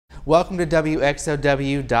Welcome to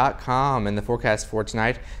WXOW.com and the forecast for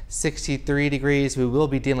tonight, 63 degrees. We will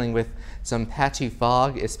be dealing with some patchy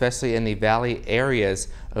fog, especially in the valley areas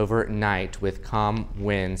overnight with calm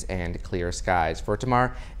winds and clear skies. For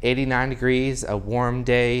tomorrow, 89 degrees, a warm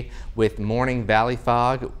day with morning valley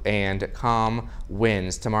fog and calm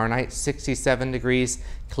winds. Tomorrow night, 67 degrees,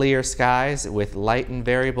 clear skies with light and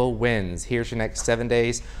variable winds. Here's your next 7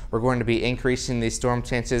 days. We're going to be increasing the storm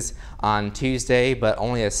chances on Tuesday, but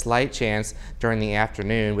only a slight chance during the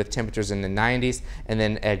afternoon with temperatures in the 90s, and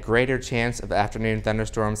then a greater chance of afternoon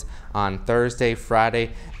thunderstorms on Thursday,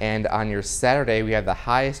 Friday, and on your Saturday we have the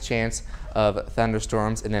highest chance of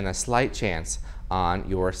thunderstorms and then a slight chance on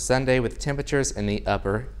your Sunday with temperatures in the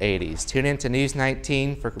upper 80s. Tune in to News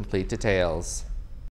 19 for complete details.